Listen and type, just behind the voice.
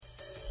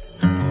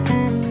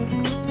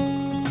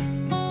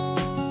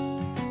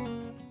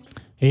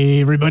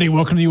Hey, everybody.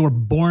 Welcome to You Were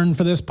Born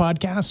for This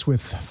podcast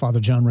with Father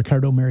John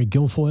Ricardo, Mary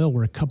Guilfoyle.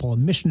 We're a couple of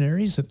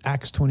missionaries at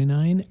Acts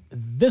 29.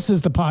 This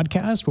is the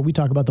podcast where we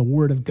talk about the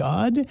Word of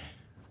God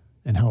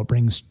and how it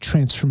brings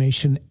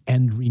transformation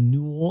and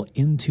renewal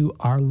into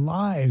our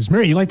lives.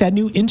 Mary, you like that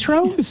new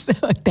intro?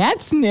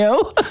 That's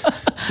new.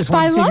 Just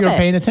wanted to see if you were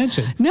paying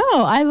attention. No,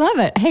 I love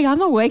it. Hey, I'm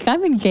awake.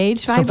 I'm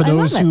engaged. So for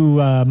those who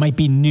might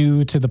be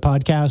new to the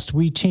podcast,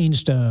 we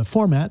changed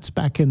formats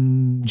back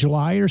in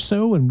July or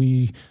so, and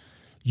we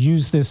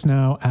use this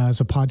now as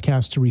a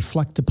podcast to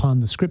reflect upon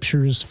the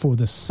scriptures for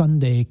the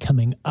Sunday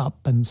coming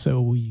up. And so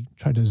we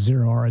try to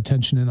zero our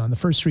attention in on the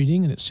first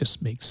reading, and it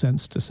just makes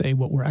sense to say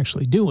what we're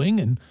actually doing.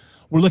 And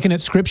we're looking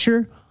at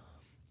scripture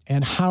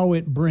and how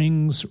it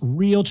brings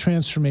real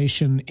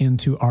transformation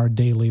into our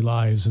daily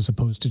lives as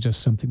opposed to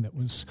just something that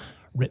was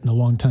written a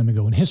long time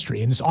ago in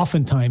history. And it's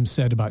oftentimes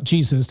said about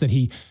Jesus that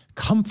he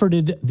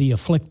comforted the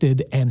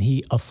afflicted and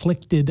he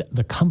afflicted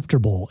the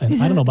comfortable. And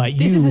I don't know about you.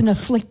 This is an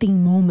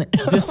afflicting moment.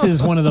 This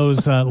is one of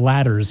those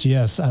ladders.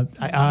 Yes.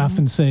 I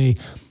often say,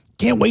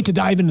 can't wait to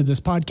dive into this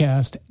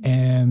podcast.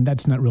 And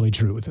that's not really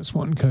true with this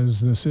one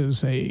because this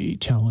is a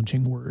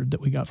challenging word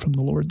that we got from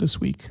the Lord this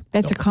week.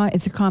 It's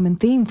a common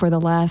theme for the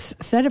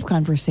last set of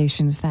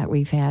conversations that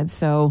we've had.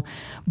 So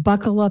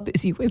buckle up,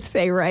 as you would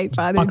say, right,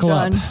 Father Buckle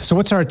John? up. So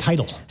what's our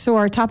title? So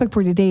our topic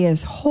for today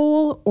is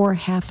whole or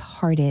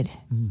half-hearted.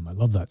 I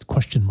love that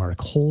question mark,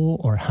 whole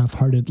or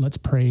half-hearted. Let's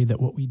pray that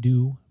what we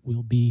do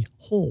will be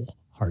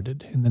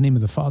wholehearted. In the name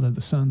of the Father,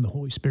 the Son, the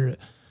Holy Spirit.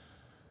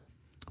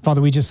 Father,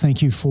 we just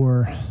thank you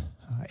for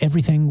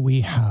everything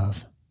we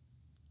have,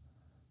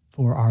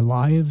 for our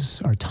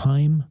lives, our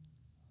time,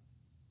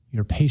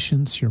 your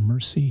patience, your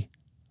mercy,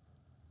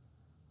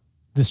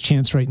 this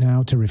chance right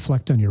now to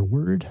reflect on your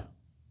word.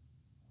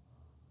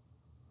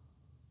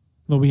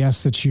 Lord, we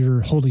ask that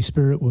your Holy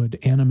Spirit would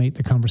animate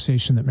the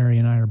conversation that Mary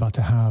and I are about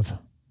to have,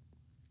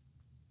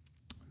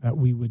 that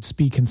we would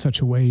speak in such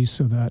a way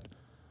so that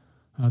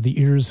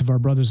the ears of our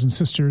brothers and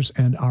sisters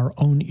and our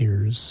own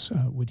ears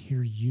would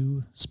hear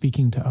you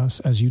speaking to us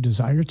as you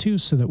desire to,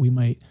 so that we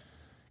might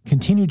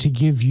continue to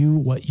give you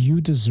what you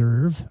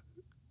deserve.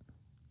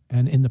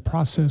 And in the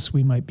process,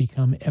 we might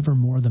become ever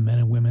more the men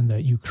and women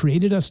that you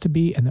created us to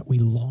be and that we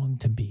long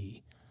to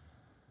be.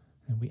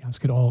 And we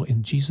ask it all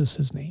in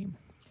Jesus' name.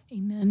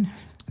 Amen.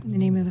 In the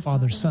name of the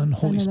Father, Son,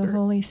 Holy and Spirit. the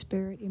Holy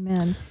Spirit.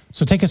 Amen.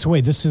 So take us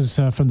away. This is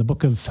from the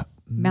book of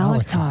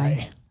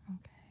Malachi.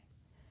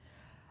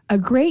 A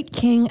great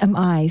king am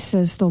I,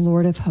 says the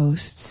Lord of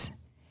hosts,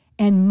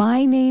 and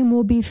my name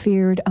will be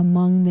feared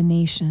among the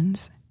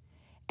nations.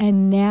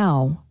 And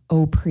now,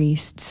 O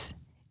priests,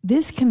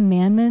 this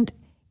commandment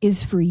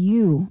is for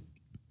you.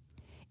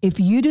 If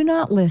you do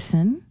not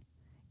listen,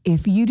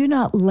 if you do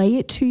not lay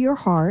it to your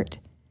heart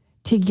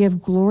to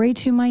give glory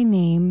to my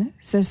name,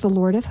 says the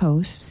Lord of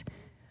hosts,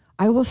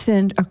 I will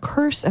send a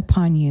curse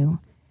upon you,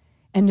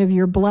 and of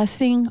your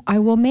blessing I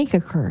will make a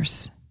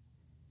curse.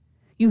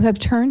 You have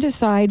turned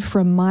aside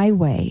from my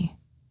way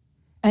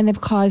and have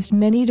caused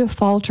many to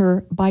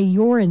falter by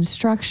your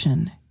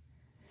instruction.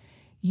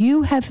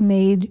 You have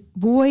made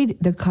void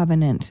the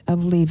covenant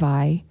of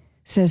Levi,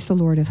 says the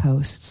Lord of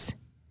hosts.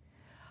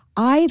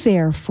 I,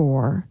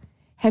 therefore,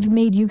 have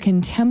made you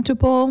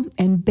contemptible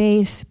and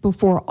base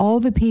before all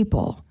the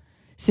people,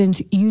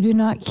 since you do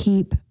not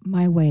keep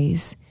my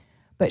ways,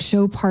 but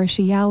show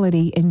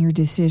partiality in your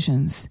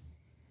decisions.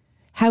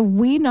 Have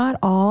we not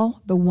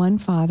all the one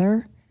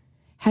Father?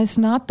 Has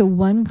not the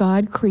one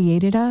God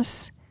created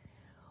us?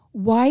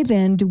 Why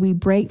then do we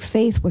break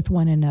faith with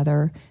one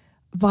another,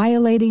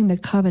 violating the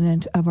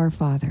covenant of our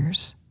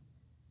fathers?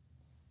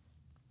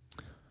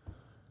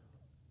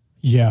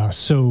 Yeah,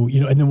 so,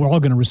 and then we're all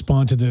going to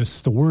respond to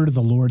this, the word of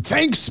the Lord.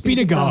 Thanks be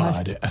to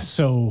God.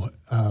 So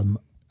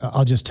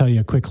I'll just tell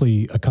you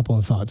quickly a couple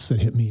of thoughts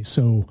that hit me.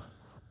 So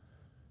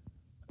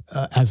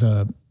as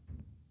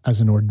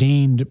an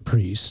ordained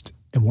priest,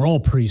 and we're all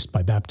priests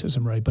by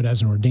baptism, right? But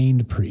as an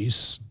ordained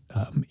priest,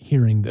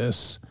 hearing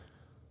this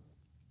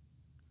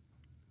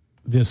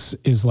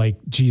is like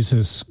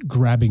Jesus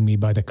grabbing me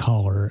by the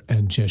collar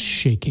and just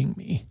shaking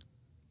me.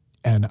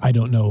 And I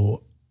don't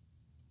know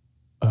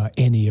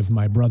any of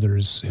my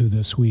brothers who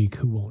this week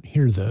who won't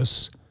hear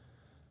this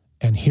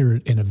and hear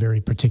it in a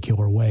very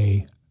particular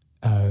way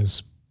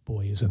as,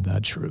 boy, isn't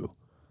that true?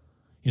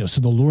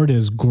 So the Lord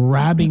is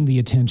grabbing the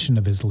attention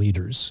of his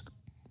leaders.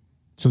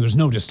 So there's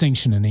no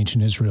distinction in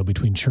ancient Israel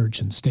between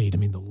church and state. I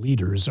mean, the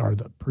leaders are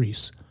the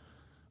priests.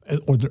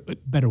 Or the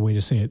better way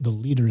to say it, the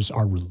leaders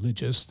are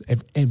religious.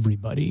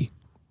 Everybody.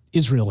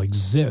 Israel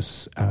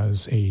exists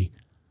as a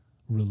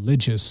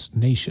religious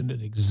nation.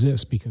 It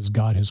exists because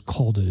God has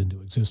called it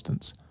into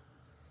existence.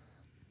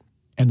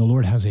 And the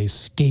Lord has a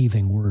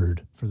scathing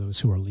word for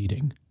those who are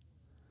leading.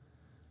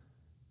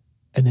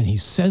 And then he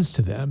says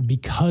to them,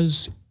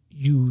 because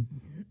you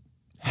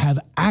have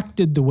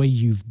acted the way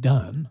you've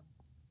done,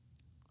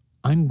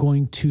 I'm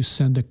going to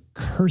send a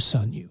curse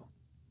on you.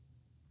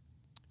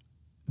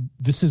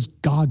 This is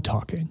God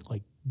talking,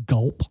 like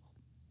gulp.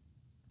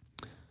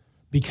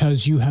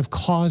 because you have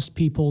caused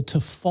people to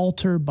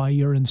falter by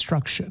your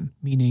instruction,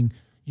 meaning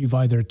you've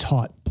either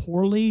taught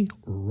poorly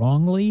or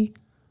wrongly,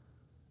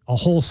 a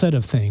whole set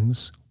of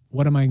things.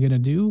 What am I going to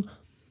do?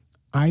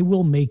 I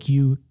will make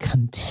you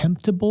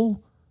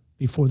contemptible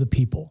before the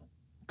people.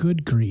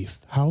 Good grief.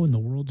 How in the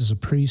world does a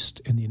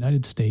priest in the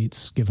United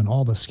States, given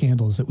all the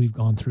scandals that we've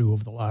gone through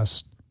over the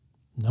last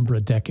number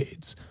of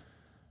decades,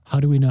 how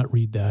do we not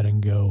read that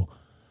and go,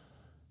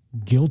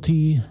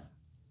 guilty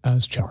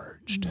as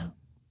charged?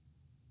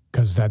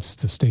 Because that's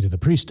the state of the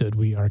priesthood.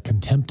 We are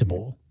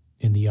contemptible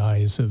in the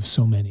eyes of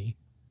so many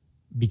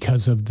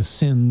because of the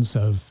sins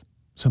of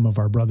some of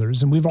our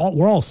brothers. And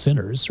we're all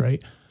sinners,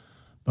 right?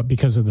 But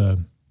because of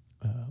the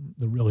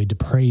really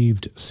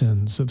depraved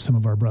sins of some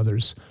of our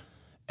brothers.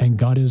 And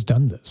God has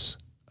done this.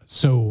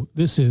 So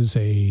this is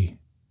a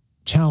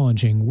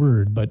challenging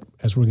word, but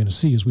as we're going to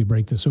see as we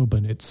break this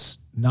open, it's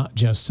not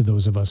just to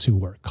those of us who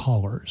wear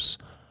collars.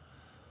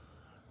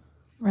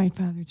 Right,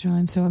 Father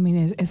John. So, I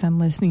mean, as I'm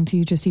listening to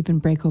you just even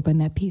break open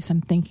that piece,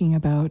 I'm thinking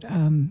about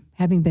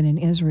having been in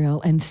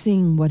Israel and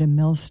seeing what a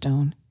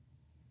millstone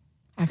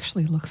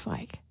actually looks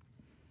like.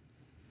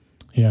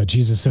 Yeah,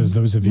 Jesus says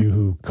those of you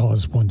who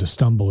cause one to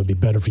stumble, it'd be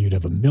better for you to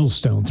have a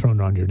millstone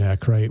thrown around your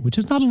neck, right? Which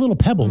is not a little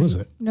pebble, right. Is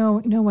it? No,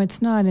 it's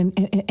not.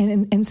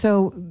 And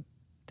so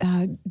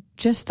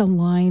just the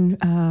line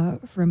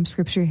from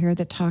Scripture here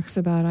that talks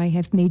about, I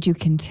have made you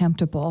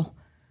contemptible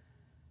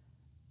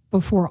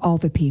before all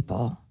the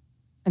people.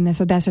 And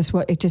so that's just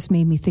what it just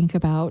made me think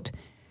about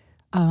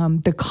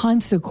the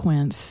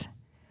consequence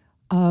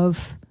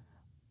of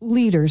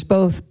leaders,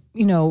 both,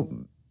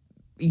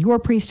 your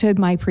priesthood,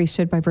 my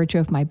priesthood by virtue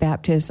of my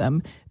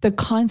baptism, the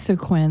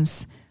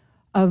consequence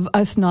of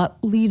us not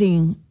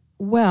leading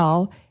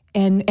well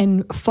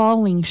and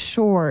falling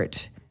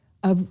short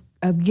of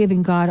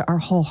giving God our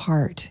whole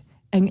heart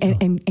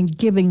and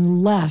giving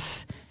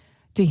less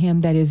to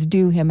him that is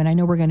due him. And I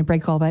know we're going to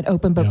break all that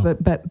open,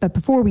 but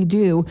before we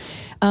do,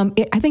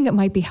 I think it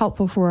might be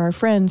helpful for our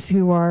friends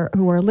who are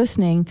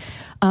listening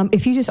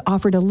if you just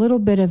offered a little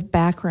bit of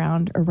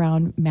background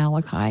around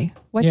Malachi.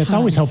 It's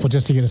always helpful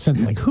just to get a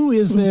sense like, who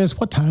is this?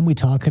 What time are we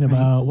talking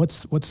about?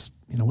 What's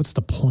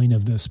the point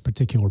of this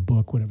particular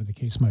book, whatever the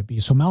case might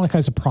be. So Malachi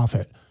is a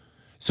prophet.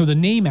 So the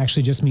name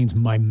actually just means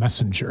my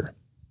messenger.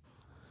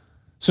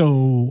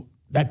 So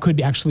that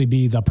could actually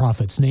be the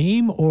prophet's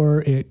name,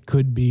 or it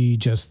could be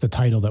just the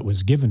title that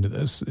was given to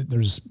this.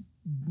 There's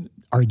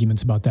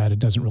arguments about that. It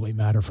doesn't really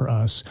matter for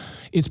us.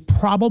 It's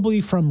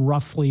probably from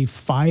roughly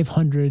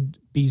 500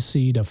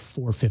 BC to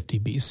 450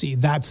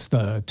 BC. That's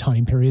the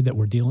time period that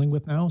we're dealing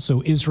with now.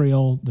 So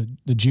Israel,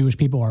 the Jewish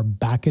people are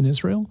back in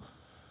Israel.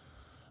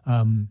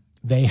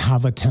 They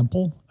have a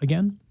temple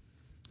again.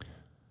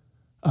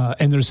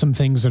 And there's some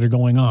things that are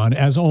going on,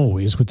 as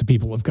always, with the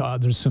people of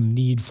God. There's some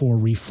need for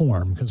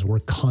reform because we're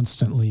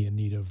constantly in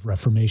need of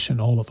reformation,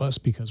 all of us,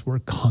 because we're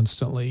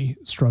constantly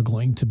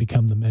struggling to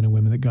become the men and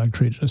women that God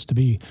created us to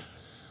be.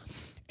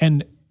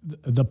 And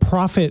the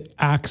prophet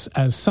acts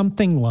as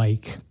something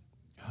like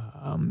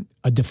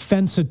a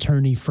defense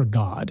attorney for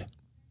God.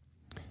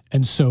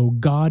 And so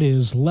God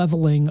is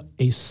leveling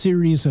a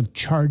series of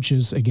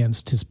charges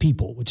against his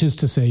people, which is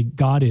to say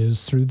God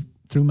is, through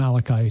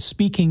Malachi,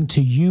 speaking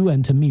to you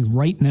and to me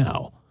right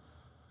now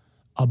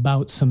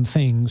about some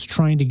things,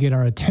 trying to get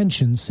our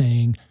attention,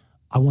 saying,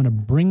 I want to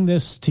bring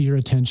this to your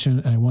attention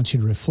and I want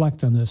you to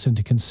reflect on this and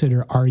to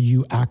consider, are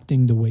you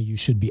acting the way you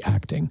should be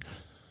acting?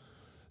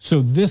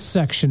 So this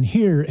section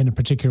here in a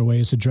particular way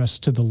is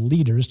addressed to the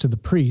leaders, to the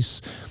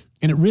priests,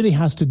 and it really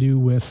has to do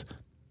with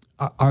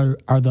are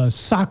the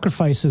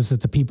sacrifices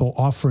that the people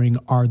offering,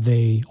 are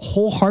they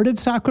wholehearted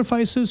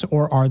sacrifices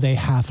or are they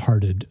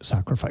half-hearted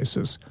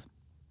sacrifices?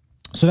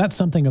 So that's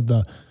something of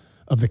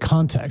the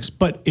context,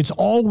 but it's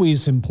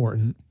always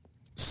important.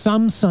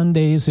 Some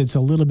Sundays it's a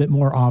little bit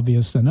more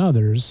obvious than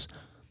others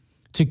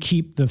to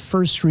keep the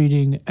first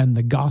reading and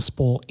the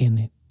gospel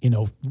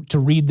to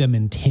read them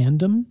in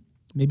tandem,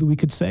 maybe we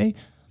could say.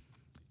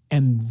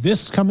 And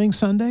this coming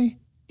Sunday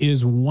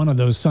is one of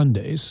those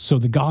Sundays. So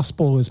the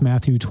gospel is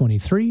Matthew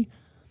 23,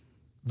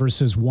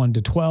 verses 1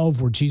 to 12,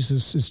 where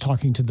Jesus is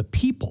talking to the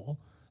people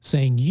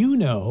saying, you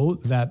know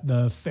that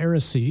the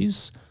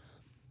Pharisees,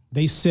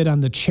 they sit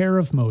on the chair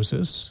of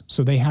Moses,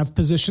 so they have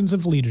positions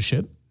of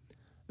leadership.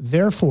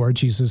 Therefore,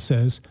 Jesus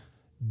says,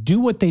 do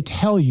what they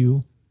tell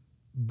you,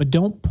 but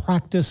don't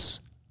practice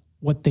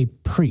what they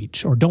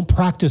preach, or don't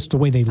practice the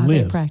way they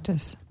live. They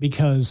practice.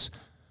 Because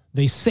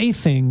they say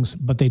things,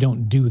 but they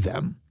don't do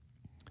them.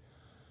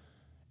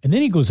 And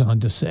then he goes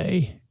on to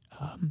say,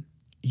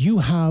 you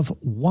have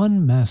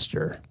one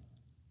master,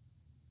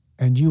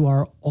 and you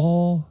are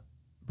all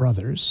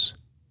brothers.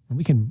 And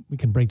we can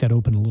break that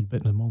open a little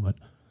bit in a moment.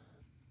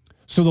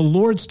 So the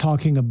Lord's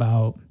talking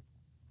about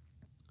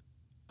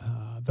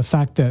the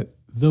fact that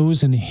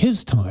those in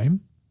his time,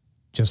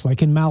 just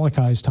like in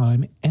Malachi's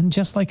time, and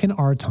just like in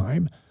our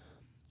time,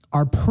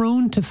 are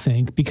prone to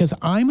think, because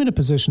I'm in a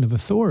position of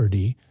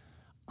authority,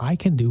 I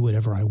can do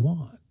whatever I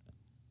want.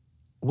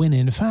 When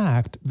in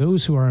fact,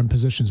 those who are in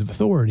positions of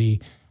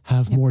authority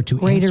have more to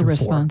greater answer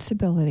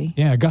responsibility.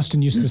 for. Yeah,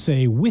 Augustine used to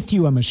say, with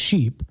you I'm a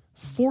sheep,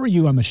 for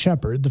you I'm a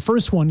shepherd. The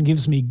first one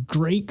gives me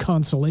great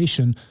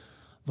consolation.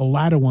 The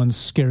latter one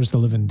scares the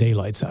living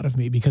daylights out of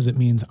me because it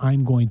means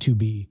I'm going to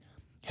be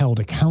held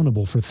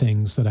accountable for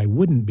things that I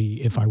wouldn't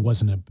be if I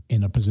wasn't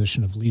in a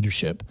position of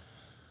leadership.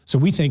 So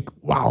we think,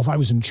 wow, if I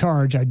was in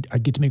charge,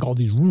 I'd get to make all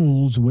these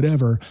rules,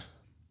 whatever,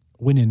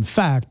 when in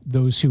fact,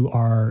 those who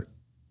are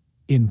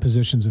in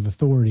positions of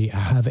authority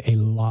have a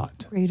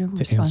lot greater to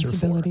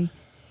responsibility. answer for.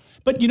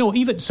 But,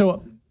 even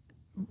so,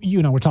 you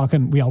and I were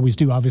talking, we always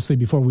do, obviously,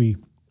 before we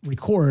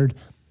record.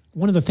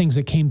 One of the things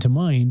that came to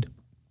mind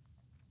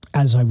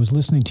as I was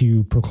listening to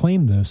you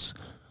proclaim this,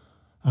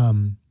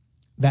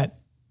 that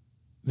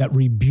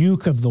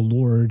rebuke of the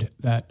Lord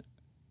that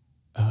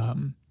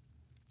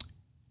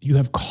you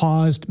have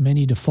caused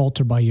many to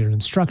falter by your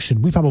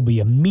instruction. We probably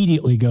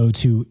immediately go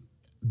to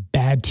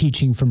bad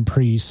teaching from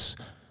priests,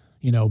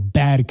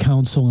 bad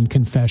counsel and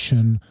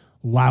confession,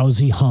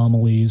 lousy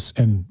homilies,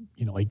 and,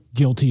 like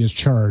guilty as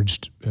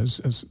charged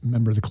as a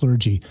member of the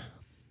clergy.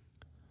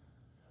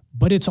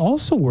 But it's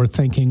also worth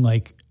thinking,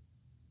 like,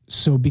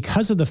 so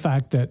because of the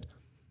fact that,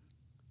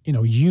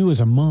 you as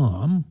a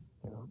mom,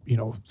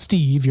 or,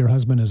 Steve, your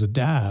husband as a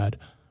dad,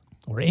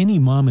 or any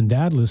mom and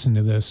dad listening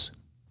to this,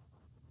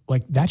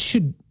 like I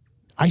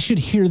should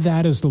hear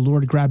that as the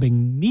Lord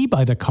grabbing me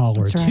by the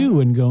collar too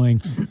and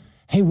going,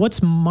 hey,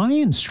 what's my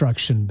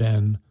instruction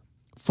been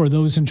for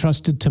those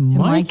entrusted to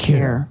my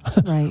care?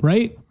 Right.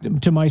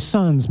 Right? To my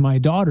sons, my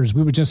daughters.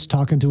 We were just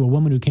talking to a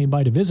woman who came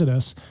by to visit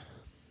us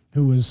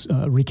who was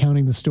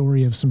recounting the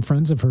story of some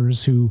friends of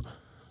hers who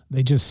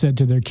they just said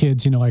to their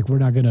kids, we're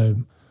going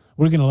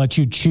to let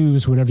you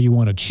choose whatever you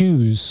want to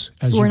choose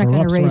as you grow up, so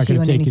we're not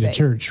going to take you to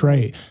church.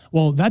 Right.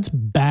 Well, that's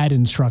bad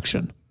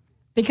instruction.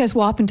 Because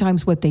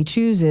oftentimes what they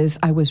choose is,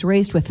 I was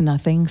raised with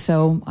nothing,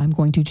 so I'm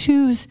going to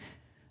choose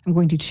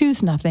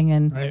nothing.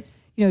 And, right.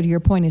 To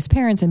your point as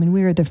parents,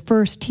 we are the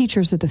first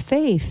teachers of the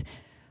faith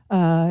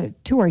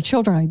to our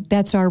children.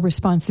 That's our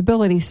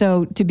responsibility.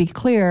 So to be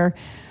clear,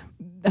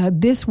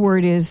 this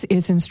word is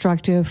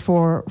instructive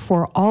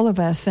for all of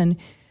us. And,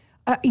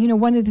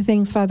 one of the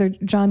things, Father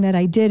John, that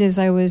I did is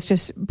I was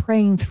just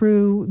praying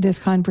through this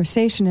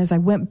conversation as I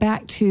went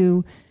back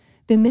to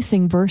the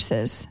missing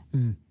verses.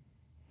 Mm.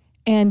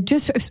 And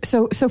just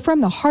so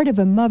from the heart of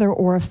a mother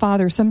or a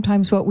father,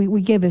 sometimes what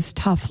we give is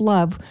tough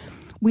love.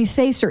 We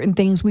say certain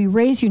things. We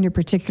raise you in a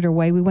particular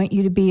way. We want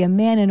you to be a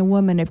man and a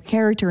woman of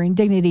character and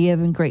dignity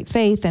and great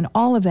faith and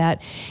all of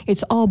that.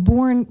 It's all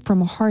born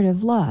from a heart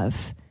of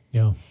love.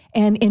 Yeah.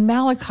 And in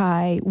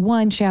Malachi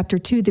 1, chapter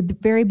 2, the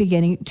very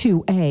beginning,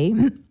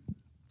 2a,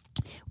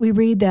 we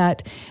read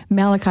that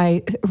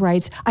Malachi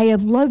writes, I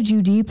have loved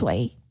you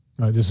deeply.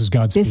 This is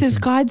God speaking. This is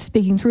God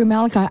speaking through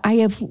Malachi. I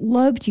have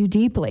loved you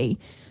deeply.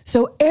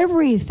 So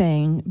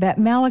everything that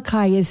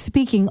Malachi is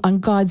speaking on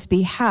God's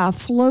behalf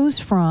flows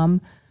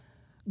from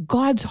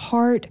God's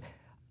heart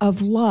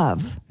of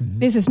love. Mm-hmm.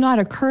 This is not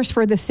a curse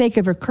for the sake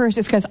of a curse.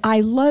 It's because I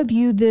love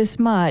you this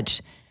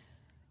much.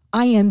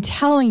 I am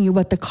telling you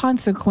what the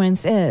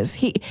consequence is.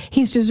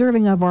 He's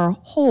deserving of our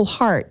whole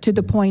heart, to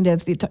the point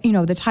of the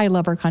title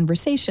of our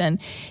conversation.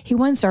 He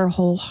wants our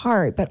whole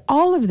heart. But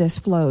all of this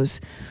flows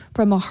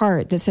from a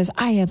heart that says,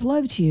 I have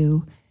loved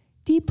you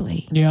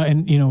deeply. Yeah.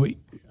 And,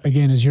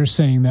 again, as you're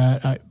saying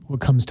that,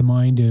 what comes to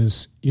mind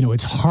is,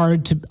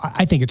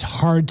 I think it's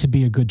hard to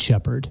be a good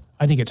shepherd.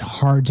 I think it's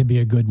hard to be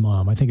a good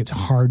mom. I think it's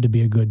hard to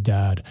be a good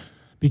dad,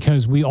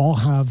 because we all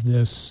have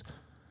this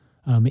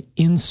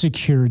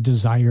insecure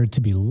desire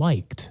to be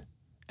liked.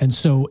 And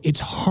so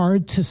it's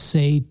hard to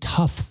say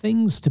tough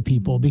things to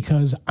people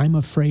because I'm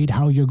afraid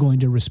how you're going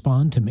to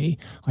respond to me.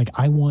 Like,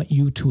 I want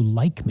you to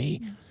like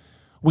me.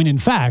 When in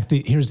fact,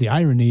 here's the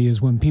irony,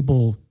 is when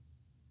people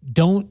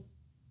don't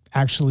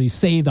actually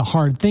say the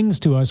hard things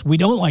to us, we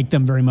don't like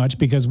them very much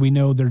because we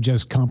know they're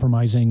just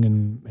compromising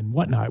and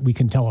whatnot. We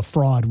can tell a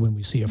fraud when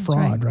we see a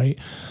fraud, right?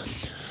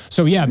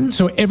 So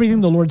so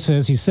everything the Lord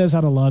says, he says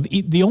out of love.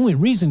 The only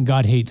reason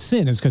God hates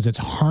sin is because it's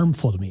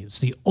harmful to me. It's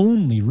the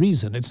only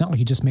reason. It's not like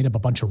he just made up a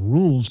bunch of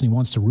rules and he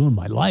wants to ruin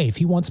my life.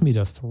 He wants me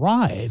to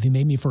thrive. He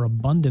made me for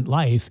abundant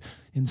life,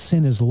 and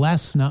sin is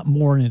less, not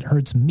more, and it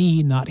hurts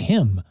me, not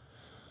him.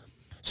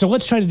 So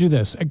let's try to do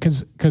this,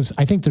 because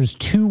I think there's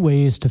two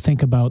ways to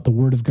think about the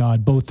Word of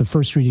God, both the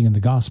first reading and the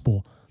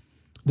gospel,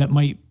 that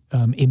might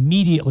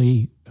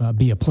immediately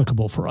be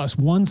applicable for us.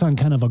 One's on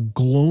kind of a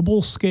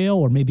global scale,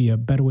 or maybe a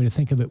better way to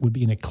think of it would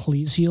be an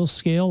ecclesial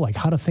scale, like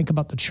how to think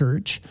about the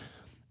church.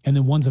 And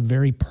then one's a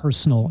very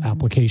personal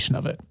application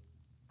of it.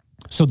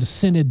 So the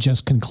synod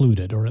just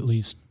concluded, or at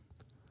least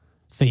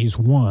phase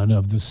one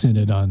of the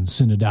synod on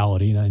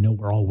synodality. And I know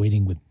we're all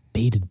waiting with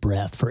bated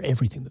breath for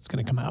everything that's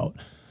going to come out.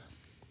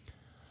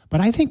 But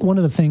I think one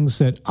of the things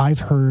that I've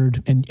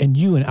heard, and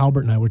you and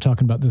Albert and I were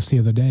talking about this the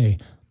other day,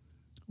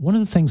 one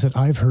of the things that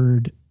I've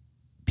heard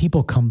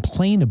people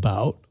complain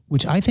about,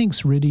 which I think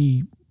is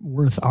really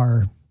worth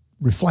our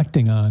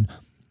reflecting on,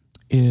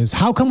 is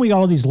how come we got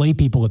all these lay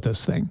people at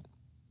this thing?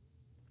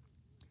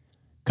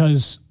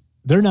 Because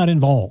they're not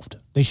involved.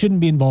 They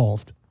shouldn't be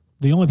involved.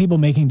 The only people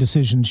making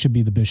decisions should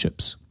be the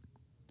bishops.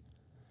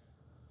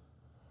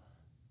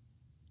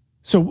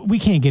 So we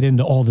can't get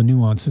into all the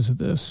nuances of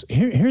this.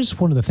 Here's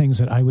one of the things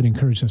that I would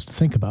encourage us to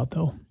think about,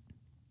 though.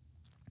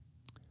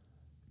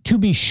 To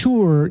be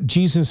sure,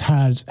 Jesus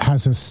has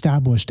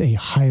established a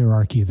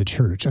hierarchy of the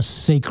church, a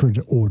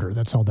sacred order.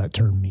 That's all that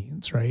term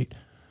means, right?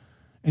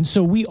 And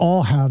so we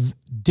all have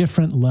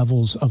different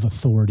levels of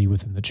authority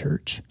within the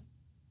church.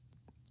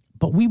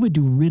 But we would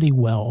do really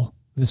well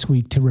this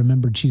week to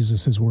remember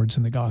Jesus' words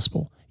in the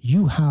gospel.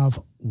 You have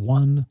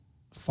one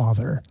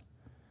Father,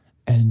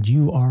 and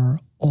you are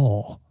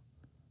all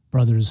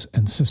brothers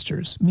and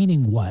sisters.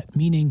 Meaning what?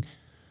 Meaning,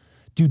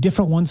 do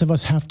different ones of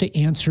us have to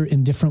answer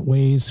in different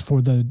ways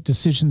for the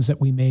decisions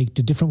that we make?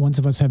 Do different ones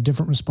of us have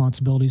different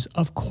responsibilities?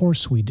 Of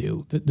course we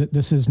do.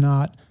 This is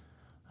not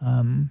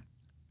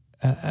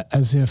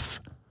as if,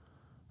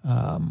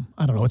 I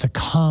don't know, it's a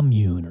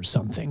commune or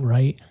something,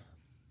 right?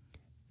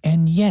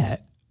 And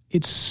yet,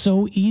 it's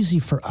so easy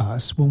for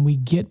us when we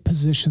get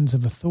positions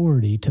of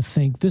authority to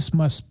think this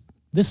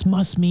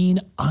must mean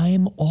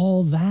I'm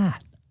all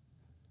that.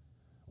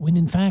 When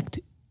in fact,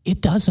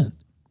 it doesn't.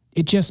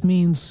 It just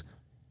means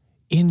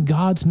in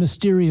God's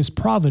mysterious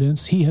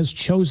providence, he has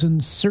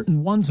chosen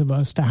certain ones of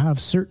us to have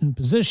certain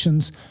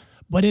positions,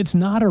 but it's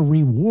not a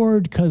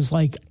reward because,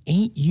 like,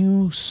 ain't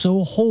you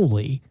so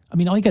holy? I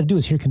mean, all you got to do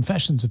is hear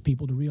confessions of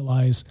people to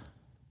realize,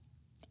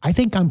 I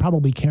think I'm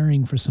probably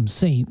caring for some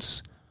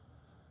saints,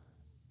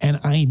 and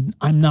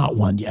I'm not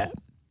one yet.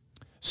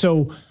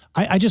 So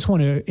I just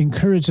want to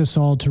encourage us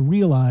all to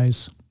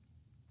realize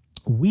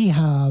we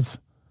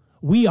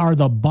are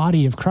the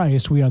body of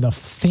Christ. We are the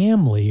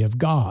family of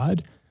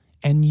God.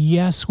 And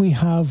yes, we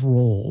have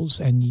roles,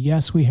 and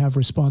yes, we have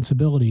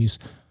responsibilities,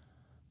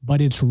 but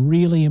it's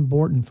really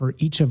important for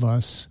each of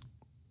us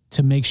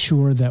to make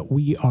sure that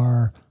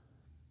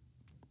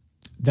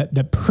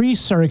that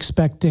priests are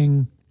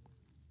expecting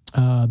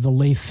the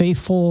lay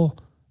faithful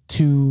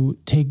to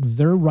take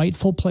their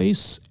rightful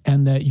place,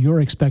 and that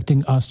you're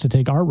expecting us to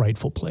take our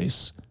rightful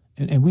place.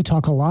 And we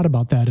talk a lot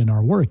about that in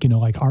our work.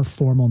 Like our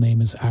formal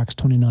name is Acts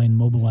 29,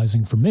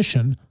 Mobilizing for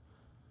Mission.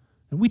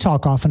 And we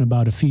talk often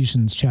about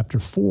Ephesians chapter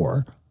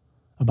 4,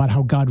 about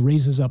how God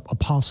raises up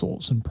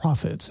apostles and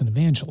prophets and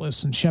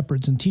evangelists and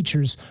shepherds and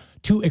teachers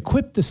to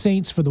equip the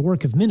saints for the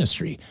work of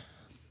ministry.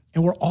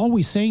 And we're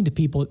always saying to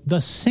people, the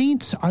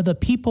saints are the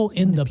people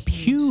in the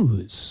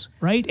pews,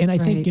 right? And I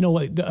think,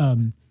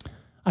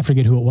 I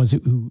forget who it was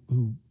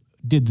who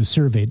did the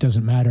survey. It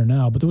doesn't matter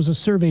now, but there was a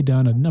survey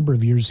done a number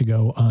of years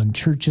ago on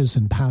churches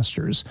and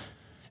pastors.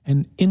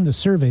 And in the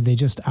survey, they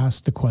just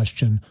asked the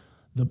question,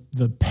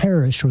 the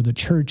parish or the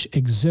church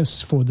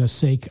exists for the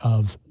sake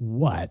of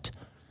what?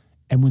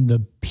 And when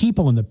the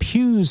people in the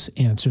pews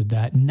answered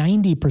that,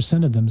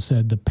 90% of them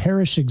said the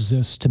parish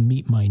exists to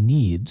meet my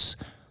needs.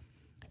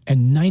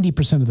 And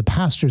 90% of the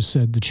pastors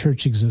said the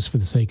church exists for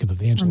the sake of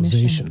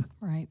evangelization.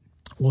 Right.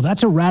 Well,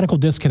 that's a radical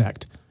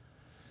disconnect.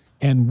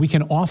 And we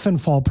can often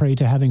fall prey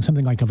to having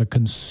something like of a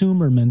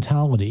consumer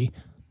mentality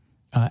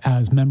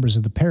as members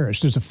of the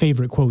parish. There's a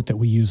favorite quote that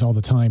we use all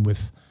the time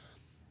with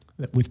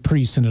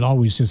priests, and it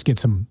always just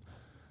gets them,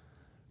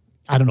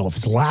 I don't know if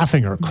it's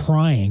laughing or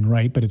crying,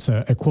 right? But it's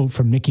a quote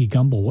from Nicky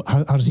Gumbel.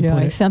 How does he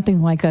put it?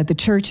 Something like the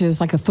church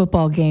is like a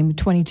football game,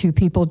 22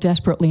 people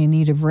desperately in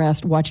need of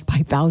rest, watched by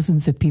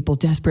thousands of people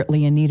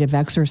desperately in need of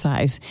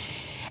exercise.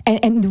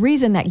 And the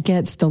reason that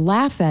gets the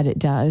laugh that it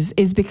does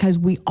is because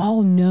we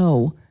all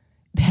know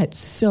that's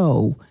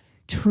so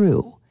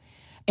true.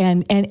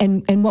 And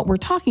what we're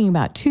talking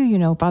about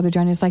too, Father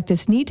John, is like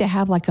this need to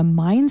have like a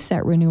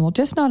mindset renewal,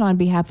 just not on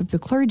behalf of the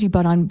clergy,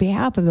 but on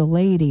behalf of the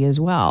laity as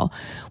well.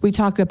 We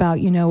talk about,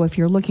 if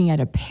you're looking at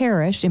a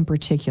parish in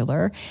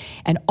particular,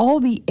 and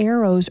all the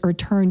arrows are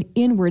turned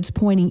inwards,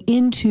 pointing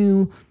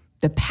into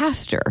the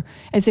pastor,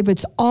 as if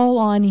it's all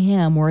on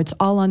him, or it's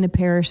all on the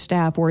parish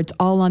staff, or it's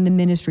all on the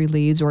ministry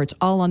leads, or it's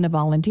all on the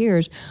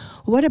volunteers.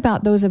 What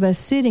about those of us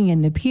sitting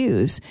in the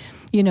pews?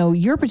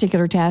 Your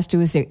particular task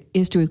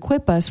is to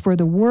equip us for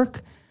the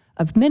work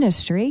of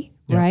ministry,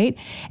 right?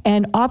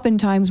 And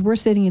oftentimes we're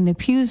sitting in the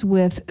pews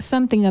with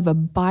something of a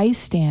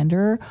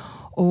bystander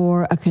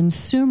or a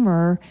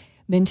consumer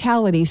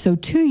mentality. So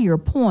to your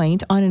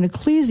point, on an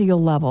ecclesial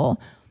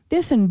level,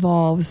 this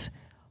involves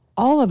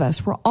all of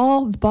us. We're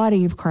all the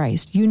body of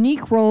Christ,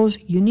 unique roles,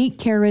 unique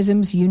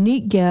charisms,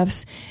 unique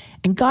gifts,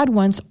 and God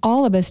wants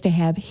all of us to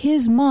have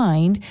his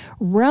mind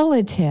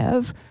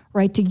relative,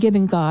 right, to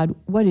giving God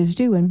what is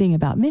due and being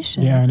about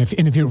mission. Yeah, and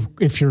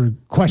if you're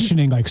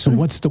questioning, like, so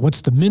what's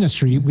the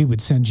ministry, we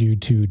would send you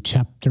to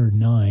chapter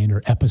 9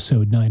 or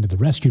episode 9 of the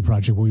Rescue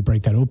Project, where we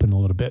break that open a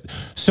little bit.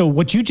 So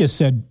what you just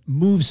said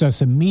moves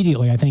us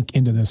immediately, I think,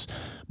 into this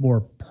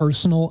more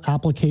personal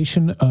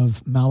application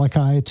of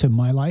Malachi to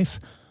my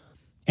life.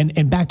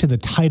 And back to the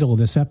title of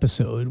this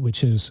episode,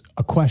 which is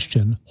a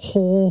question,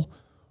 whole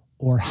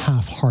or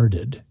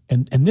half-hearted.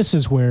 And this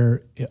is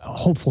where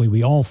hopefully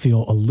we all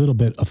feel a little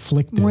bit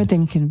afflicted. More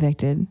than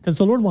convicted. Because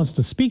the Lord wants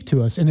to speak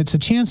to us. And it's a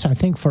chance, I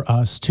think, for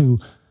us to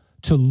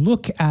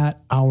look at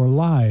our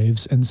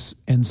lives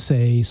and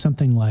say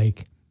something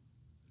like,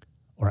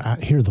 or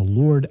hear the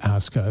Lord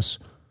ask us,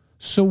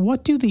 so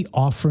what do the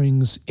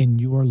offerings in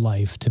your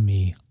life to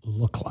me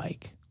look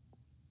like?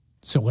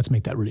 So let's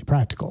make that really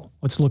practical.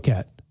 Let's look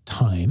at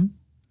time.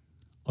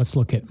 Let's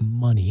look at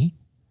money.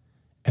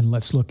 And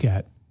let's look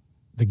at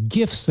the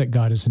gifts that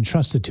God has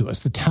entrusted to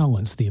us, the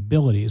talents, the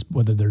abilities,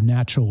 whether they're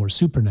natural or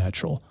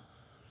supernatural.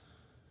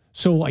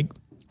 So like,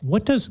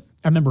 I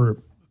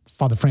remember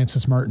Father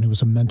Francis Martin, who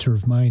was a mentor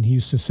of mine, he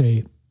used to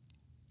say,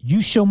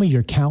 you show me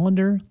your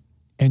calendar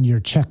and your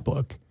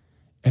checkbook,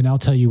 and I'll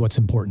tell you what's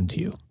important to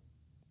you.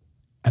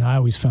 And I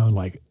always found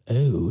like,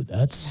 oh,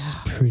 that's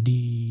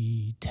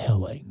pretty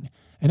telling.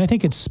 And I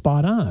think it's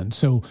spot on.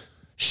 So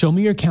show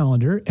me your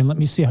calendar and let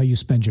me see how you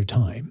spend your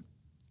time.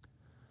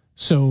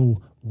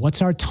 So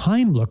what's our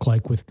time look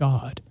like with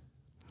God?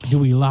 Do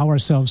we allow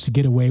ourselves to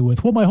get away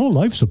with, well, my whole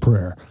life's a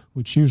prayer,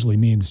 which usually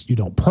means you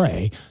don't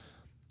pray?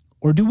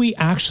 Or do we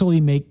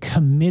actually make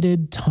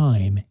committed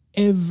time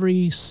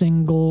every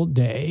single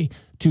day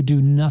to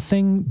do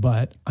nothing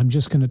but I'm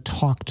just going to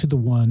talk to the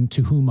one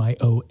to whom I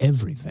owe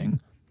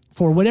everything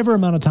for whatever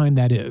amount of time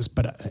that is?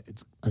 But I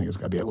think it's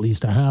got to be at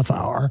least a half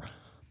hour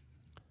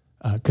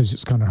because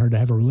it's kind of hard to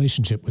have a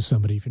relationship with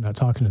somebody if you're not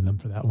talking to them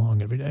for that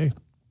long every day.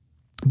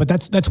 But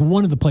that's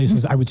one of the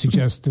places I would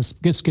suggest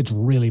this gets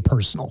really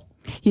personal.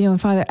 You know,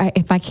 Father,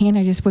 if I can,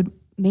 I just would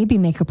maybe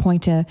make a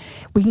point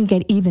we can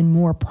get even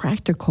more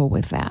practical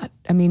with that.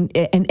 I mean,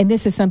 and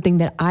this is something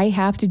that I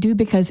have to do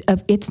because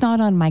if it's not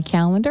on my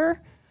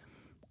calendar,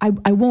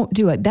 I won't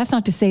do it. That's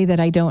not to say that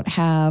I don't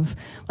have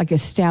like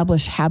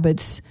established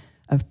habits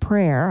of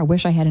prayer. I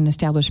wish I had an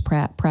established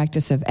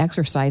practice of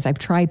exercise. I've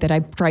tried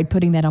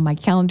putting that on my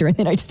calendar and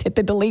then I just hit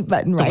the delete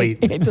button, right?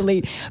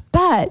 Delete.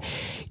 But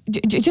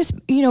just,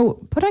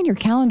 put on your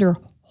calendar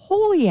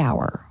holy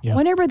hour,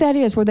 whenever that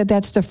is, whether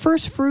that's the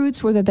first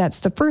fruits, whether that's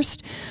the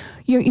first,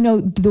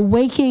 the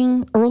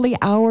waking early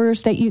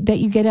hours that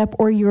you get up,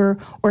 or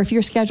if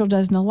your schedule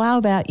doesn't allow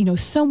that,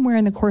 somewhere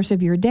in the course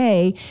of your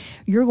day,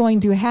 you're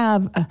going to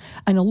have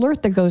an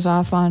alert that goes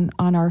off on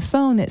our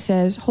phone that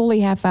says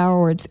holy half hour,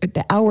 or it's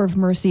the hour of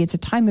mercy, it's a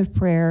time of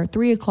prayer,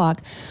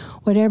 3:00,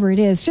 whatever it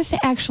is. Just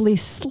to actually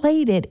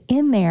slate it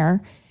in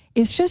there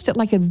is just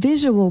like a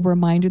visual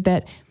reminder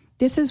that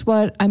this is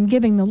what I'm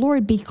giving the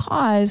Lord,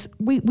 because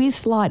we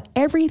slot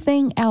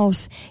everything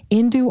else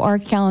into our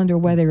calendar,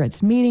 whether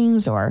it's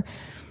meetings or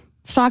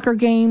soccer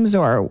games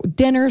or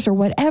dinners or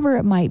whatever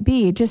it might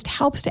be. It just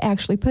helps to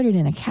actually put it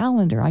in a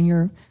calendar on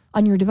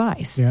your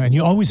device. Yeah, and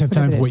you always have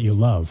time for what you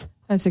love.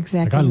 That's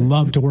exactly. Like I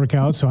love to work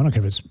out, so I don't care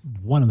if it's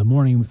 1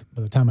 a.m.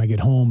 By the time I get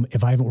home,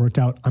 if I haven't worked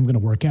out, I'm going to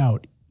work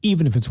out,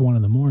 even if it's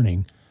 1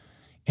 a.m.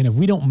 And if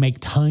we don't make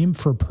time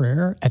for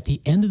prayer, at the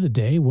end of the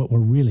day, what we're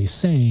really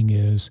saying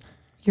is,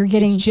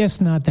 it's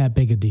just not that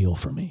big a deal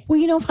for me.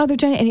 Well, Father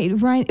John, and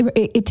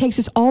it takes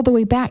us all the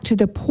way back to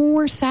the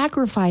poor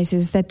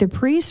sacrifices that the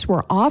priests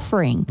were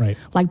offering, right?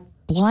 Like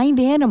blind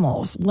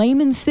animals,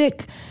 lame and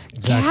sick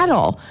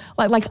cattle.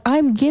 Like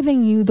I'm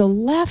giving you the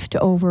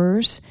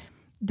leftovers,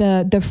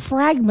 the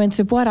fragments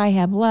of what I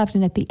have left,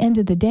 and at the end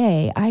of the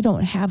day, I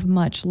don't have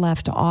much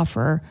left to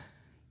offer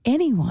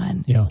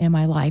anyone in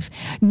my life.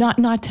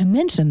 Not to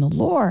mention the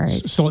Lord.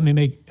 So let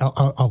me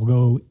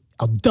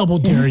I'll double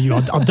dare you.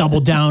 I'll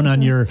double down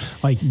on your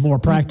more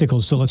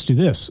practical. So let's do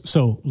this.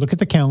 So look at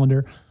the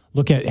calendar.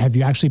 Look at, have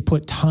you actually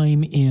put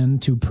time in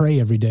to pray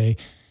every day?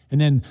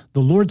 And then the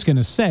Lord's going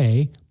to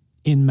say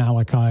in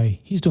Malachi,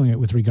 he's doing it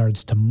with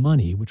regards to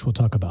money, which we'll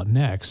talk about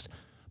next.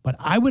 But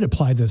I would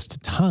apply this to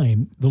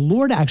time. The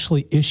Lord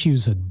actually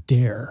issues a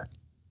dare.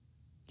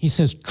 He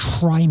says,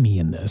 try me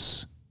in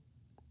this.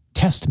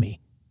 Test me.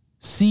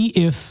 See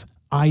if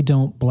I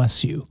don't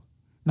bless you.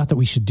 Not that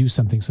we should do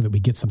something so that we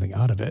get something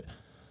out of it.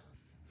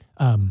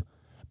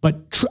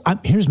 But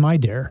here's my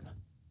dare.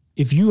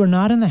 If you are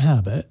not in the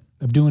habit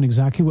of doing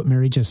exactly what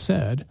Mary just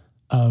said,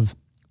 of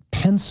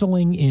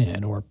penciling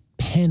in or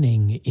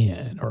penning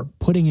in or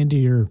putting into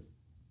your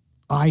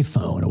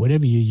iPhone or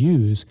whatever you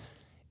use,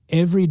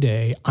 every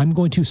day, I'm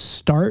going to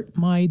start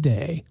my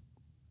day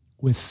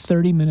with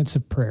 30 minutes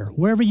of prayer.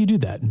 Wherever you do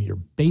that, in your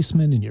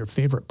basement, in your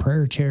favorite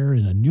prayer chair,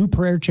 in a new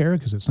prayer chair,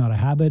 because it's not a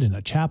habit, in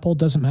a chapel,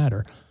 doesn't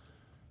matter.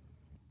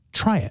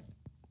 Try it.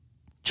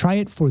 Try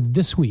it for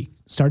this week,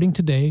 starting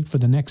today for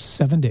the next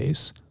 7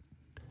 days.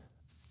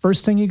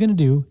 First thing you're going to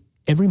do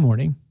every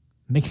morning,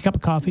 make a cup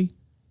of coffee,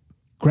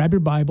 grab your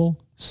Bible,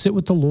 sit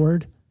with the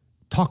Lord,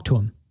 talk to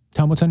him,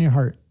 tell him what's on your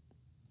heart,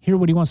 hear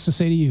what he wants to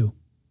say to you.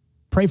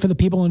 Pray for the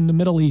people in the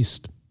Middle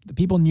East, the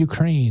people in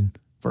Ukraine,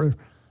 for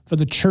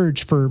the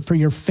church, for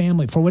your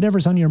family, for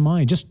whatever's on your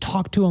mind. Just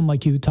talk to him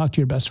like you talk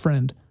to your best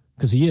friend,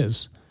 because he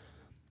is,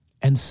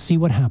 and see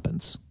what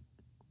happens.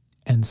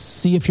 And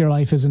see if your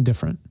life isn't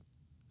different.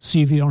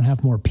 See if you don't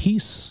have more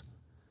peace.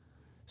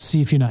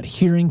 See if you're not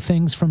hearing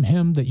things from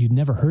him that you'd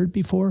never heard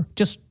before.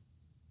 Just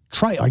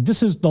try it.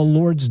 This is the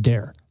Lord's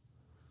dare.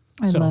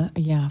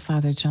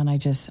 Father John, I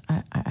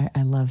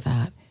love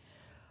that.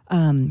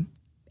 And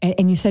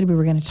you said we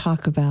were going to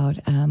talk about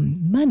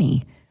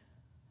money.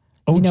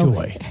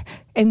 Joy.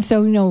 And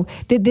so,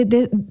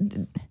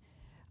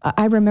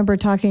 I remember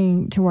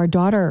talking to our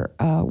daughter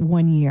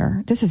one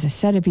year. This is a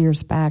set of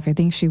years back. I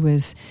think she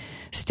was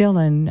still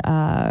in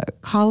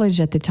college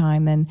at the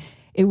time, and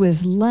it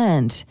was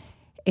Lent.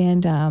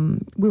 And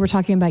we were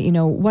talking about,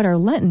 what our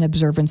Lenten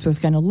observance was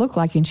going to look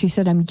like. And she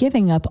said, I'm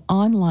giving up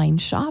online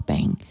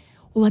shopping.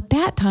 Well, at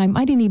that time,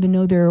 I didn't even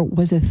know there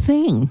was a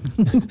thing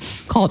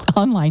called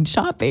online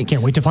shopping.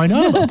 Can't wait to find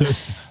out about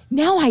this.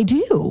 Now I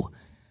do.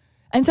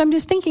 And so I'm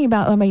just thinking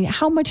about,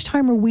 how much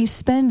time are we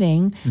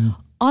spending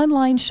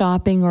online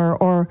shopping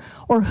or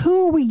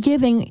who are we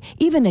giving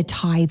even a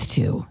tithe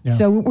to? Yeah.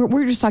 So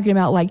we're just talking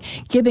about like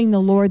giving the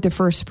Lord the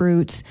first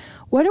fruits.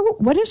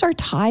 What does our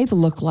tithe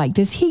look like?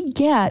 Does he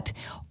get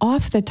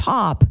off the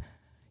top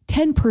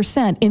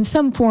 10% in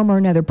some form or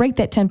another? Break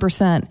that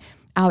 10%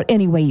 out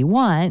any way you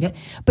want. Yep.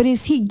 But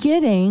is he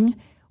getting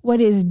what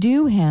is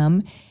due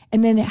him?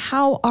 And then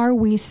how are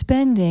we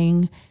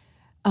spending?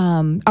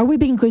 Are we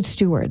being good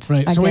stewards?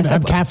 Right. So wait,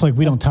 I'm Catholic.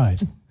 We don't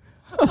tithe.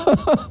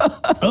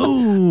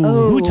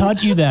 Who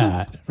taught you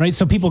that? Right.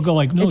 So people go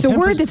like, no, it's a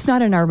word that's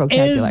not in our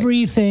vocabulary.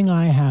 Everything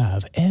I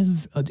have,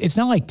 it's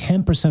not like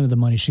 10% of the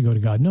money should go to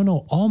God.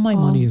 No, all my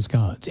money is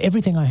God's.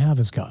 Everything I have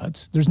is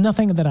God's. There's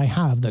nothing that I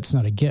have that's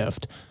not a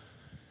gift.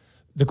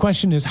 The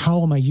question is,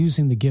 how am I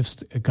using the gifts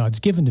that God's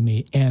given to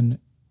me? And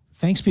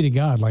thanks be to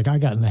God, like I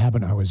got in the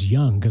habit when I was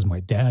young because my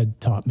dad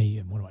taught me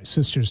and one of my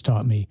sisters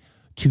taught me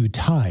to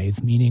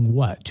tithe, meaning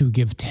what? To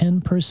give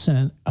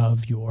 10%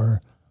 of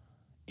your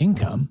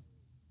income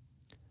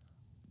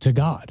to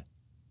God.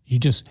 You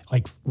just,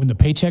 like when the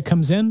paycheck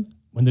comes in,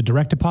 when the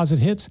direct deposit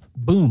hits,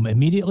 boom,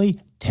 immediately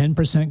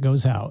 10%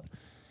 goes out.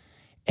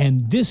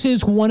 And this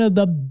is one of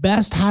the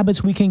best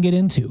habits we can get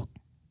into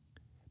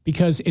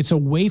because it's a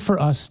way for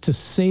us to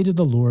say to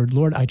the Lord,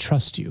 Lord, I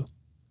trust you.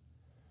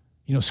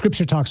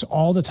 Scripture talks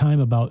all the time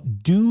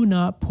about do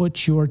not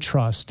put your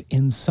trust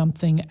in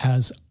something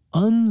as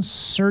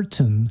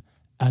uncertain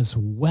as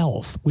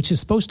wealth, which is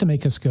supposed to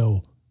make us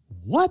go,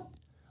 what?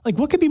 Like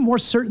what could be more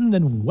certain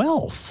than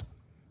wealth?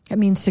 It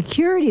means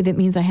security. That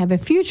means I have a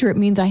future. It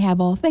means I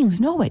have all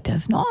things. No, it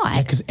does not.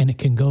 Yeah, and it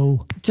can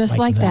go just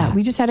like that.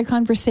 We just had a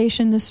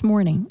conversation this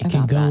morning about that.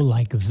 It can go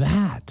like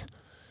that.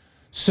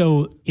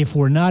 So if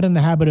we're not in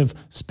the habit of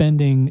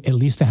spending at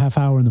least a half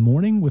hour in the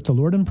morning with the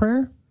Lord in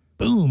prayer,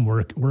 boom,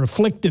 we're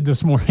afflicted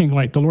this morning.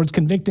 Like the Lord's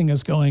convicting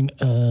us going,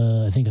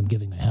 I think I'm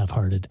giving a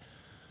half-hearted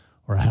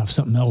or a half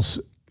something else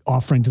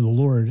offering to the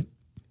Lord.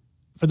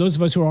 For those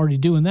of us who are already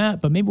doing that,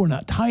 but maybe we're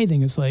not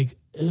tithing, it's like,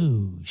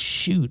 oh,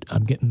 shoot,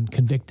 I'm getting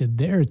convicted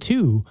there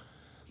too.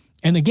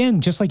 And again,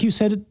 just like you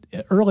said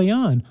early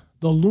on,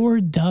 the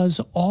Lord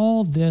does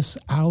all this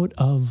out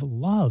of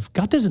love.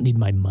 God doesn't need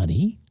my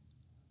money,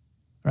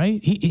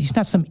 right? He's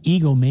not some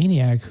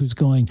egomaniac who's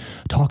going,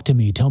 talk to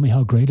me, tell me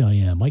how great I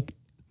am. Like,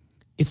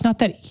 it's not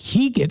that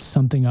he gets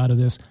something out of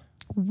this.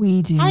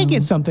 We do. I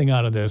get something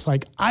out of this.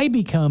 Like, I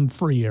become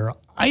freer.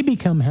 I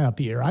become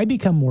happier. I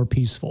become more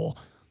peaceful.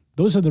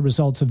 Those are the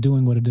results of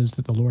doing what it is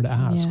that the Lord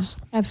asks.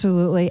 Yeah,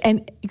 absolutely.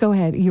 And go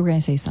ahead. You were going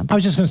to say something. I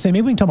was just going to say,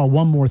 maybe we can talk about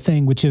one more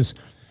thing, which is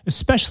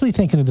especially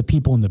thinking of the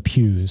people in the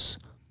pews.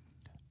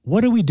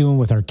 What are we doing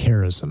with our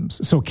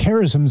charisms? So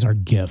charisms are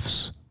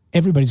gifts.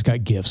 Everybody's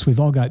got gifts. We've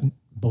all got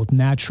both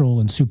natural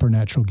and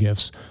supernatural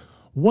gifts.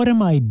 What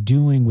am I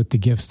doing with the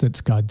gifts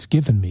that God's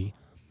given me?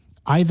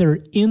 Either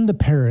in the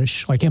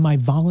parish, like am I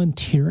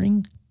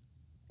volunteering?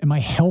 Am I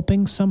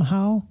helping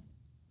somehow?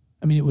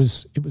 I mean, it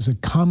was a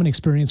common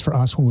experience for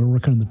us when we were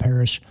working in the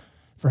parish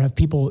for have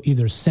people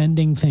either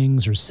sending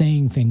things or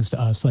saying things to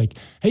us like,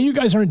 hey, you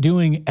guys aren't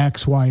doing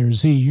X, Y, or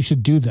Z. You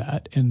should do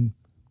that. And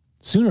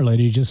sooner or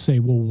later you just say,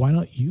 well, why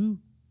don't you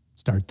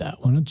start that?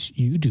 Why don't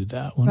you do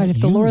that? Right.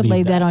 If the Lord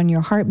laid that on your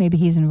heart, maybe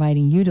he's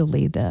inviting you to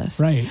lead this.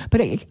 Right.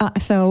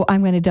 But so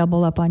I'm going to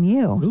double up on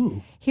you.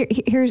 Ooh.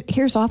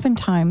 Here's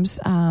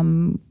oftentimes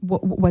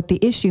what the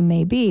issue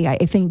may be.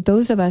 I think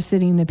those of us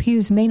sitting in the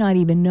pews may not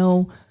even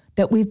know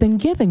that we've been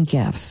given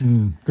gifts.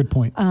 Good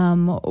point.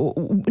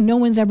 No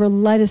one's ever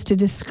led us to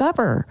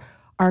discover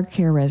our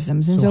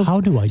charisms. And so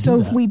how do I do that? So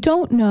if we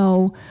don't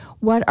know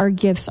what our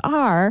gifts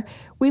are,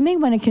 we may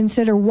want to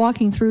consider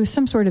walking through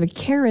some sort of a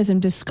charism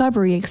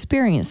discovery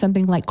experience,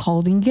 something like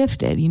Called and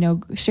Gifted.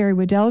 Sherry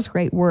Waddell's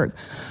great work.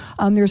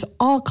 There's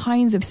all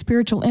kinds of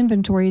spiritual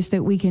inventories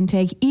that we can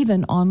take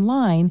even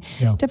online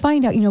to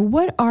find out,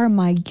 what are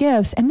my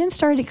gifts, and then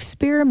start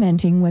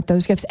experimenting with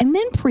those gifts, and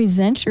then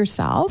present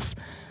yourself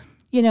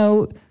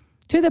to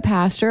the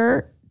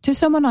pastor, to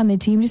someone on the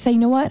team to say, you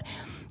know what,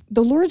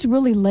 the Lord's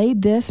really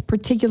laid this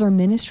particular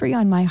ministry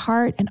on my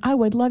heart, and I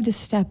would love to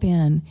step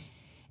in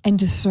and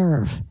to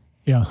serve.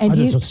 Yeah, and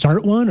either to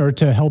start one or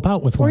to help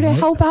out with one. Or to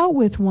help out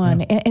with one.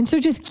 Yeah. And so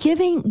just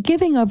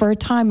giving of our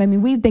time. I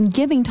mean, we've been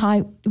giving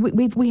time.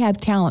 We have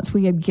talents.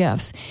 We have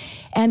gifts.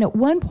 And at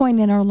one point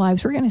in our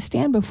lives, we're going to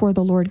stand before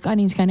the Lord God,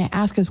 and he's going to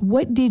ask us,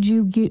 what did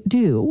you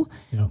do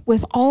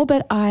with all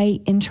that I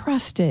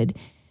entrusted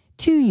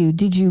to you?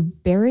 Did you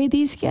bury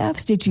these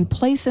gifts? Did you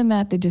place them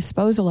at the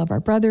disposal of our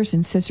brothers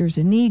and sisters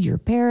in need, your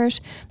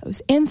parish,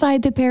 those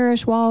inside the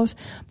parish walls,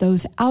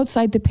 those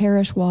outside the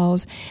parish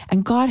walls?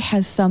 And God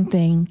has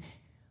something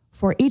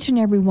for each and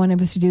every one of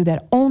us to do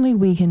that only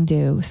we can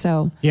do.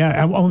 So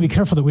yeah, I want to be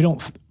careful that we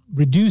don't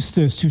reduce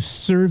this to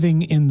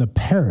serving in the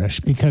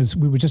parish, because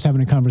we were just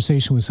having a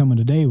conversation with someone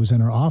today who was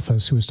in our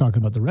office who was talking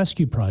about the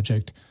Rescue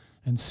Project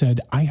and said,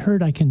 I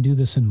heard I can do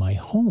this in my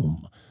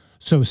home.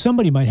 So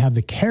somebody might have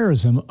the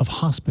charism of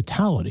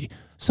hospitality.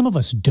 Some of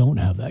us don't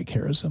have that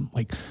charism.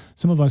 Like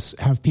some of us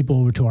have people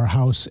over to our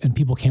house and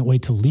people can't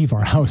wait to leave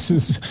our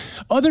houses.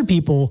 Other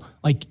people,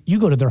 like you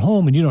go to their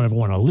home and you don't ever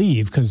want to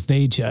leave because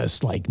they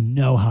just like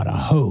know how to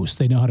host.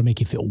 They know how to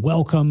make you feel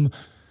welcome.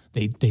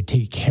 They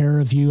take care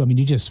of you. I mean,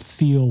 you just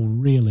feel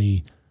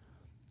really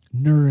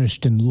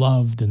nourished and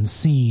loved and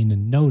seen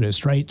and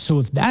noticed, right? So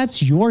if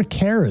that's your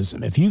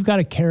charism, if you've got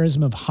a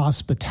charism of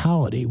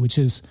hospitality, which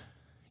is,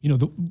 you know,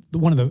 the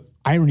one of the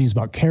ironies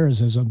about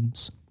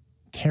charisms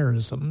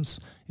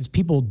is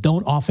people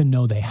don't often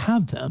know they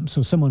have them.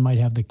 So someone might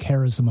have the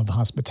charism of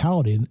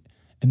hospitality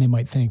and they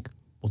might think,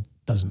 well,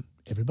 doesn't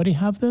everybody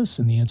have this?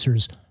 And the answer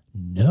is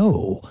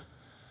no.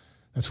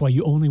 That's why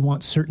you only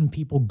want certain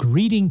people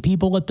greeting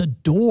people at the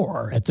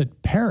door at the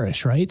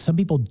parish, right? Some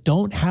people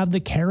don't have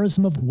the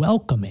charism of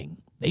welcoming.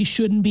 They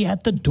shouldn't be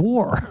at the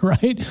door,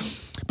 right?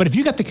 But if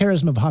you got the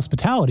charism of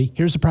hospitality,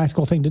 here's a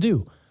practical thing to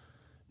do.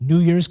 New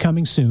Year's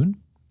coming soon.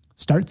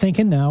 Start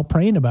thinking now,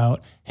 praying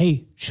about,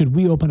 hey, should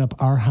we open up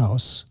our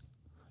house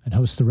and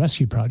host the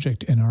Rescue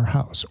Project in our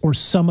house, or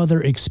some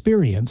other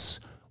experience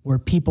where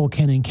people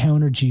can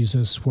encounter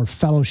Jesus, where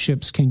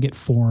fellowships can get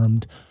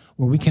formed,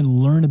 where we can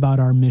learn about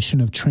our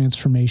mission of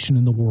transformation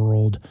in the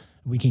world,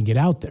 and we can get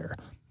out there.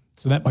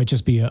 So that might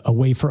just be a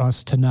way for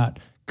us to not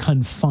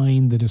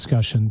confine the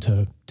discussion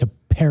to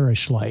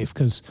parish life,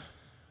 because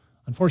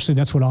unfortunately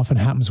that's what often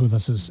happens with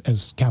us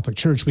as Catholic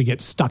Church. We get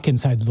stuck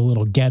inside the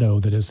little ghetto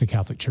that is the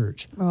Catholic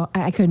Church. Well,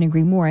 I couldn't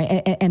agree more.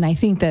 And I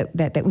think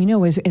that we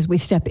know as we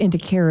step into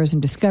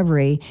charism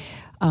discovery,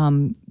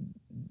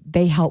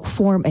 they help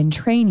form and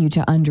train you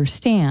to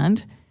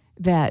understand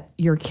that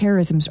your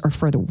charisms are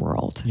for the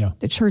world,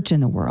 the church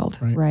in the world,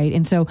 right?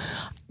 And so,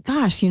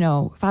 gosh, you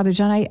know, Father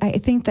John, I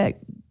think that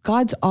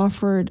God's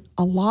offered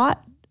a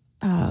lot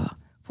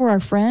for our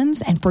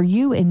friends and for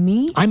you and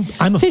me. I'm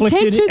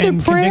afflicted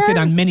and convicted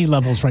on many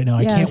levels right now.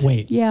 I can't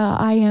wait. Yeah,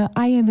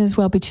 I am as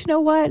well. But you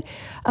know what?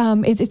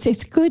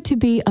 It's good to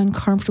be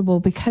uncomfortable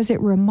because it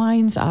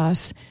reminds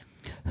us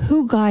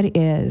who God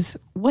is,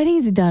 what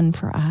He's done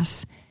for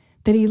us,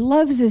 that He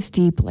loves us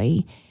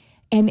deeply.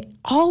 And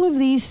all of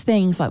these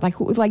things,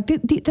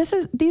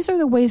 these are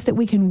the ways that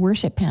we can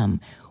worship Him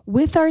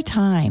with our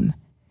time,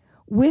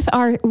 with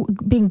our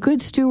being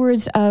good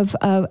stewards of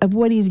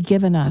what He's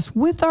given us,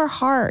 with our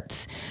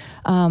hearts,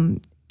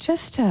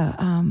 just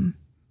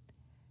to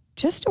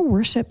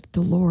worship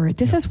the Lord.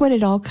 This is what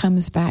it all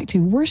comes back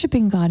to: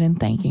 worshiping God and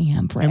thanking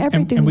Him for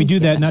everything. And we do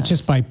that not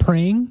just by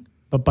praying,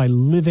 but by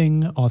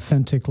living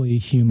authentically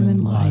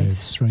human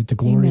lives. Right? The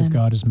glory of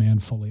God is man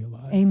fully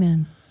alive.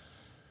 Amen.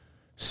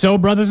 So,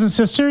 brothers and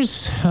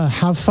sisters,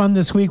 have fun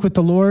this week with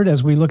the Lord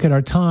as we look at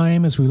our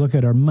time, as we look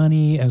at our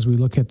money, as we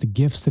look at the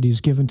gifts that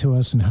He's given to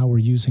us and how we're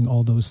using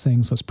all those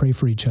things. Let's pray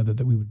for each other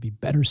that we would be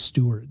better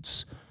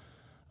stewards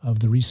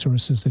of the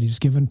resources that He's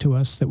given to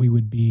us, that we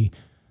would be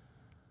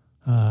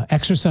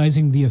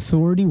exercising the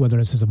authority, whether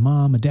it's as a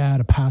mom, a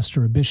dad, a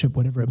pastor, a bishop,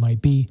 whatever it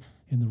might be,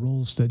 in the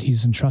roles that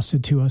He's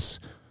entrusted to us.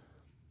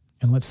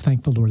 And let's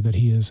thank the Lord that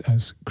He is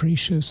as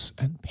gracious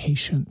and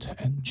patient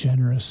and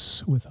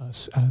generous with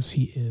us as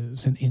He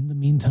is. And in the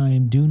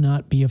meantime, do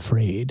not be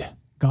afraid.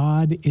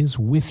 God is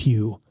with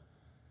you,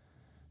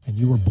 and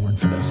you were born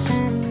for this.